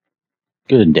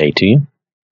Good day to you.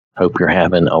 Hope you're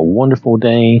having a wonderful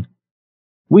day.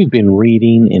 We've been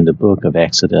reading in the book of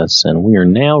Exodus, and we are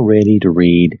now ready to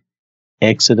read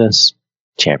Exodus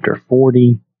chapter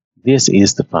 40. This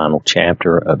is the final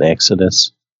chapter of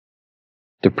Exodus.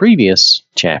 The previous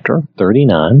chapter,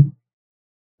 39,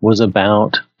 was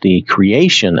about the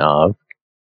creation of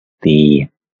the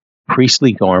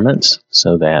priestly garments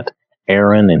so that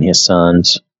Aaron and his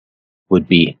sons would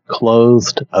be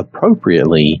clothed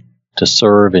appropriately to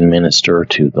serve and minister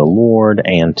to the Lord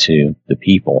and to the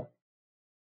people.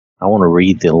 I want to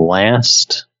read the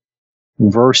last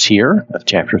verse here of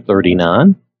chapter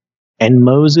 39. And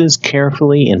Moses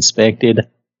carefully inspected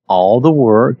all the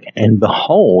work, and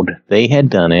behold, they had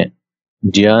done it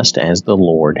just as the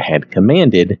Lord had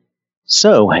commanded,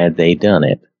 so had they done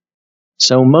it.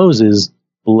 So Moses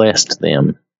blessed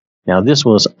them. Now this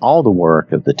was all the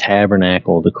work of the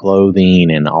tabernacle, the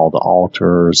clothing, and all the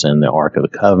altars, and the Ark of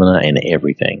the Covenant, and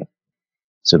everything.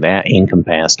 So that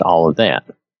encompassed all of that.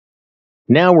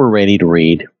 Now we're ready to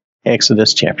read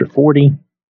Exodus chapter 40.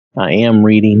 I am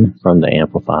reading from the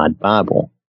Amplified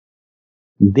Bible.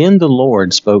 Then the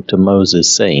Lord spoke to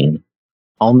Moses, saying,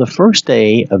 On the first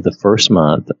day of the first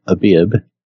month, Abib,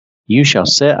 you shall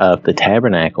set up the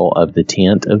tabernacle of the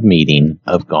tent of meeting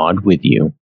of God with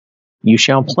you. You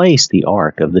shall place the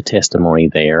ark of the testimony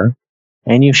there,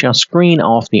 and you shall screen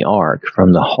off the ark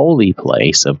from the holy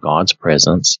place of God's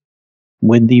presence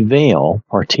with the veil,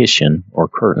 partition, or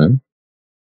curtain.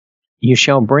 You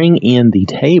shall bring in the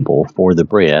table for the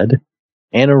bread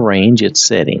and arrange its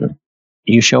setting.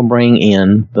 You shall bring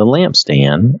in the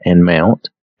lampstand and mount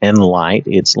and light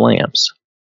its lamps.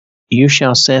 You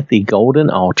shall set the golden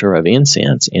altar of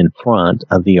incense in front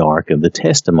of the ark of the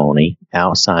testimony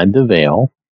outside the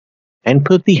veil, and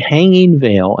put the hanging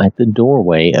veil at the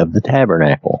doorway of the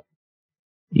tabernacle.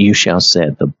 You shall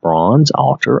set the bronze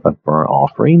altar of burnt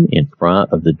offering in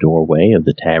front of the doorway of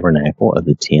the tabernacle of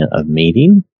the tent of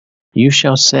meeting. You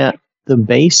shall set the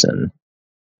basin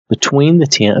between the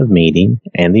tent of meeting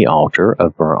and the altar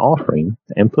of burnt offering,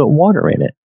 and put water in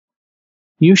it.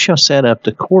 You shall set up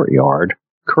the courtyard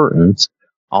curtains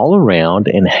all around,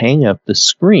 and hang up the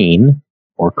screen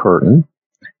or curtain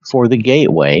for the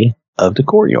gateway of the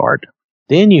courtyard.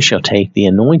 Then you shall take the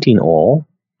anointing oil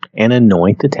and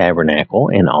anoint the tabernacle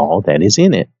and all that is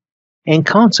in it, and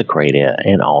consecrate it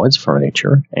and all its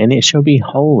furniture, and it shall be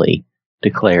holy,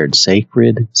 declared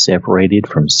sacred, separated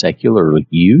from secular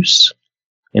use.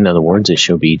 In other words, it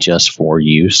shall be just for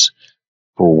use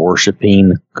for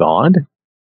worshiping God.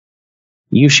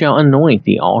 You shall anoint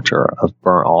the altar of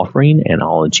burnt offering and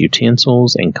all its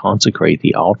utensils, and consecrate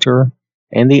the altar,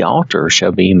 and the altar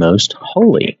shall be most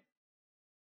holy.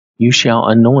 You shall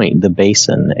anoint the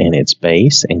basin and its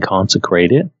base, and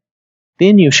consecrate it.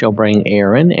 Then you shall bring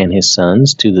Aaron and his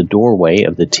sons to the doorway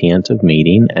of the tent of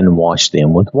meeting, and wash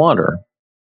them with water.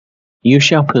 You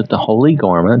shall put the holy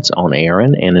garments on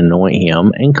Aaron, and anoint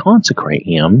him, and consecrate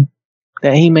him,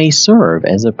 that he may serve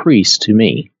as a priest to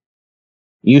me.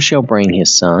 You shall bring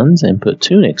his sons, and put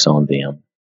tunics on them.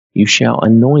 You shall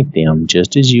anoint them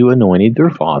just as you anointed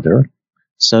their father,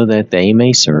 so that they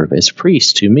may serve as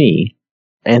priests to me,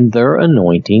 and their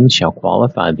anointing shall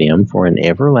qualify them for an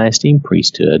everlasting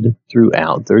priesthood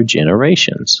throughout their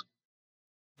generations.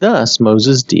 Thus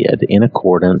Moses did in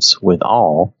accordance with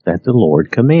all that the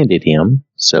Lord commanded him,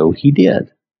 so he did.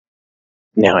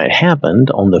 Now it happened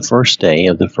on the first day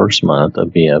of the first month of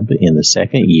Abib in the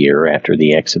second year after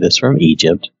the exodus from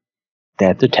Egypt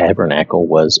that the tabernacle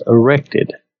was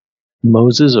erected.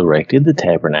 Moses erected the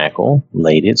tabernacle,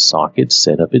 laid its sockets,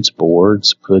 set up its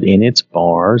boards, put in its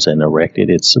bars, and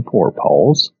erected its support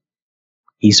poles.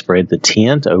 He spread the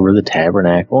tent over the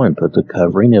tabernacle and put the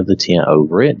covering of the tent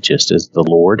over it, just as the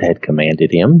Lord had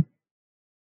commanded him.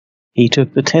 He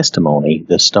took the testimony,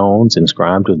 the stones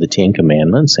inscribed with the 10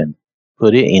 Commandments, and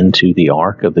put it into the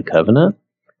Ark of the Covenant,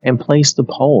 and placed the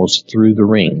poles through the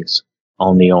rings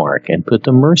on the Ark, and put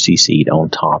the mercy seat on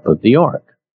top of the Ark.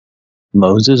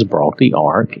 Moses brought the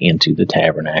Ark into the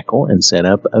tabernacle and set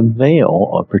up a veil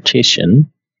or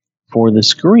partition for the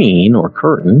screen or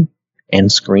curtain, and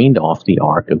screened off the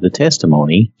Ark of the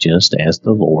testimony, just as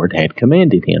the Lord had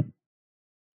commanded him.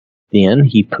 Then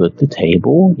he put the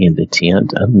table in the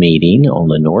tent of meeting on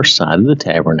the north side of the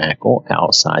tabernacle,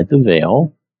 outside the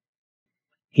veil.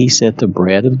 He set the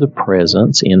bread of the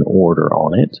presence in order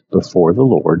on it before the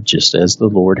Lord, just as the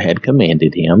Lord had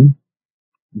commanded him.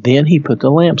 Then he put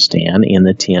the lampstand in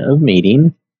the tent of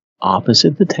meeting,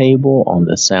 opposite the table on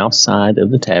the south side of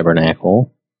the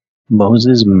tabernacle.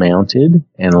 Moses mounted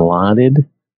and lighted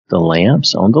the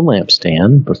lamps on the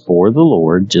lampstand before the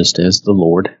Lord, just as the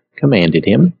Lord commanded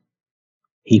him.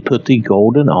 He put the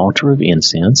golden altar of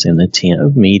incense in the tent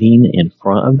of meeting in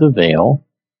front of the veil.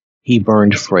 He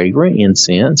burned fragrant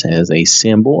incense as a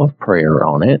symbol of prayer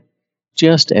on it,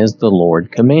 just as the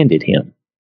Lord commanded him.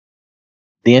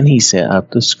 Then he set up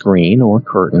the screen or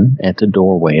curtain at the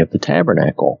doorway of the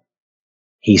tabernacle.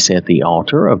 He set the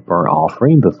altar of burnt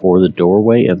offering before the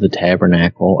doorway of the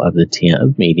tabernacle of the tent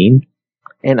of meeting,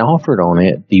 and offered on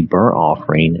it the burnt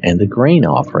offering and the grain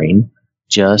offering,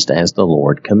 just as the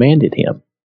Lord commanded him.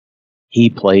 He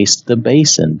placed the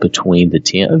basin between the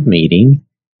tent of meeting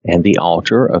and the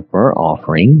altar of burnt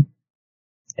offering,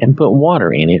 and put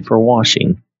water in it for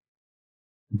washing.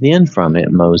 Then from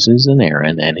it Moses and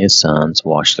Aaron and his sons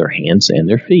washed their hands and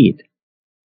their feet.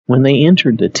 When they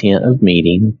entered the tent of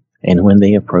meeting, and when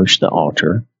they approached the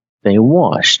altar, they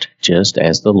washed just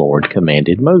as the Lord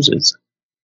commanded Moses.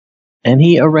 And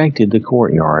he erected the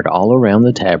courtyard all around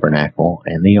the tabernacle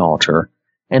and the altar,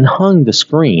 and hung the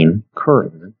screen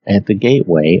curtain at the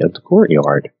gateway of the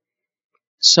courtyard.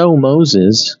 So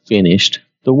Moses finished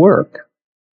the work.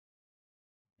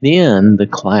 Then the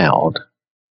cloud,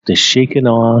 the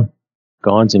Shekinah,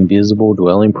 God's invisible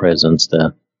dwelling presence,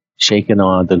 the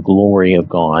Shekinah, the glory of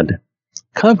God,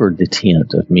 covered the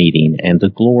tent of meeting, and the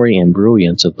glory and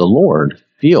brilliance of the Lord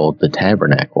filled the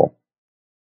tabernacle.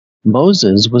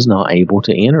 Moses was not able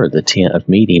to enter the tent of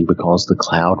meeting because the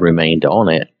cloud remained on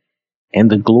it, and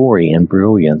the glory and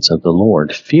brilliance of the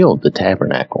Lord filled the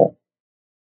tabernacle.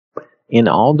 In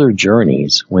all their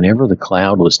journeys, whenever the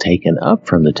cloud was taken up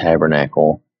from the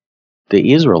tabernacle,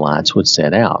 the Israelites would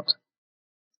set out.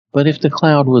 But if the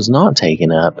cloud was not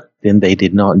taken up, then they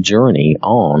did not journey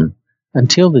on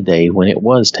until the day when it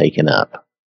was taken up.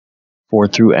 For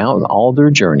throughout all their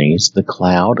journeys, the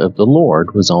cloud of the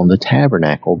Lord was on the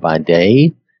tabernacle by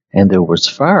day, and there was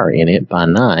fire in it by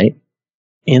night,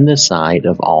 in the sight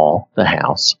of all the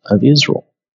house of Israel.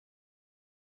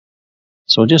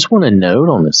 So I just want to note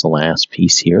on this last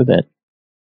piece here that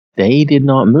they did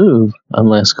not move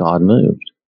unless God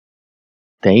moved.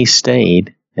 They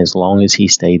stayed as long as He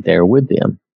stayed there with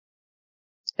them.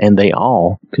 And they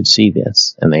all could see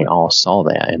this, and they all saw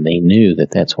that, and they knew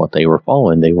that that's what they were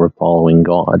following. They were following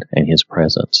God and His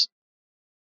presence.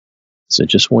 So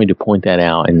just wanted to point that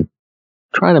out and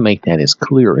try to make that as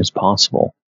clear as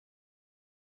possible.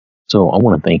 So I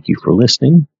want to thank you for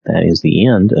listening. That is the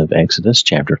end of Exodus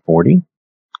chapter 40.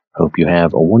 Hope you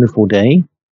have a wonderful day.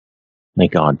 May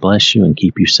God bless you and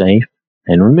keep you safe.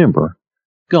 And remember,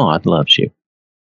 God loves you.